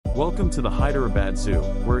Welcome to the Hyderabad Zoo,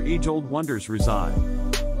 where age-old wonders reside.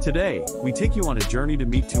 Today, we take you on a journey to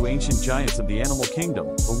meet two ancient giants of the animal kingdom,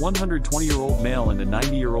 a 120-year-old male and a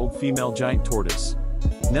 90-year-old female giant tortoise.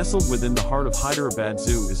 Nestled within the heart of Hyderabad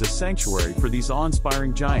Zoo is a sanctuary for these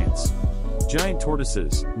awe-inspiring giants. Giant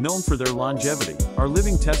tortoises, known for their longevity, are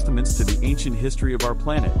living testaments to the ancient history of our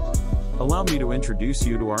planet. Allow me to introduce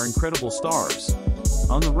you to our incredible stars.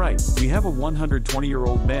 On the right, we have a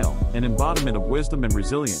 120-year-old male, an embodiment of wisdom and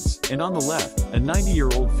resilience, and on the left, a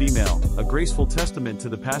 90-year-old female, a graceful testament to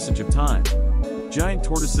the passage of time. Giant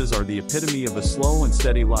tortoises are the epitome of a slow and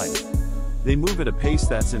steady life. They move at a pace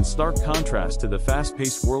that's in stark contrast to the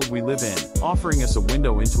fast-paced world we live in, offering us a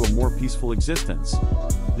window into a more peaceful existence.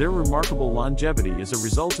 Their remarkable longevity is a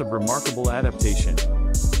result of remarkable adaptation.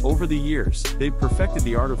 Over the years, they've perfected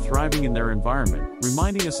the art of thriving in their environment,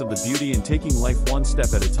 reminding us of the beauty in taking life one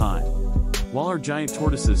step at a time. While our giant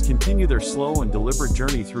tortoises continue their slow and deliberate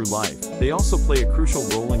journey through life, they also play a crucial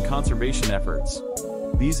role in conservation efforts.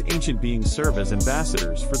 These ancient beings serve as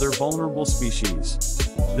ambassadors for their vulnerable species.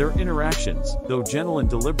 Their interactions, though gentle and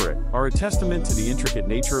deliberate, are a testament to the intricate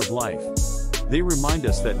nature of life. They remind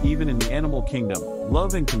us that even in the animal kingdom,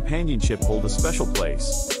 love and companionship hold a special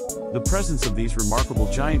place. The presence of these remarkable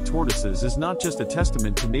giant tortoises is not just a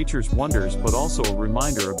testament to nature's wonders but also a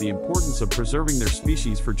reminder of the importance of preserving their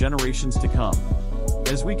species for generations to come.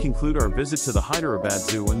 As we conclude our visit to the Hyderabad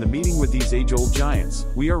Zoo and the meeting with these age-old giants,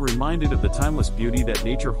 we are reminded of the timeless beauty that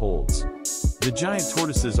nature holds. The giant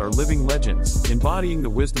tortoises are living legends, embodying the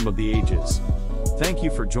wisdom of the ages. Thank you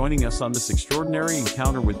for joining us on this extraordinary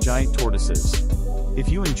encounter with giant tortoises. If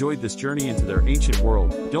you enjoyed this journey into their ancient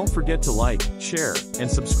world, don't forget to like, share, and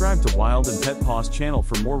subscribe to Wild and Pet Paws channel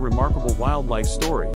for more remarkable wildlife stories.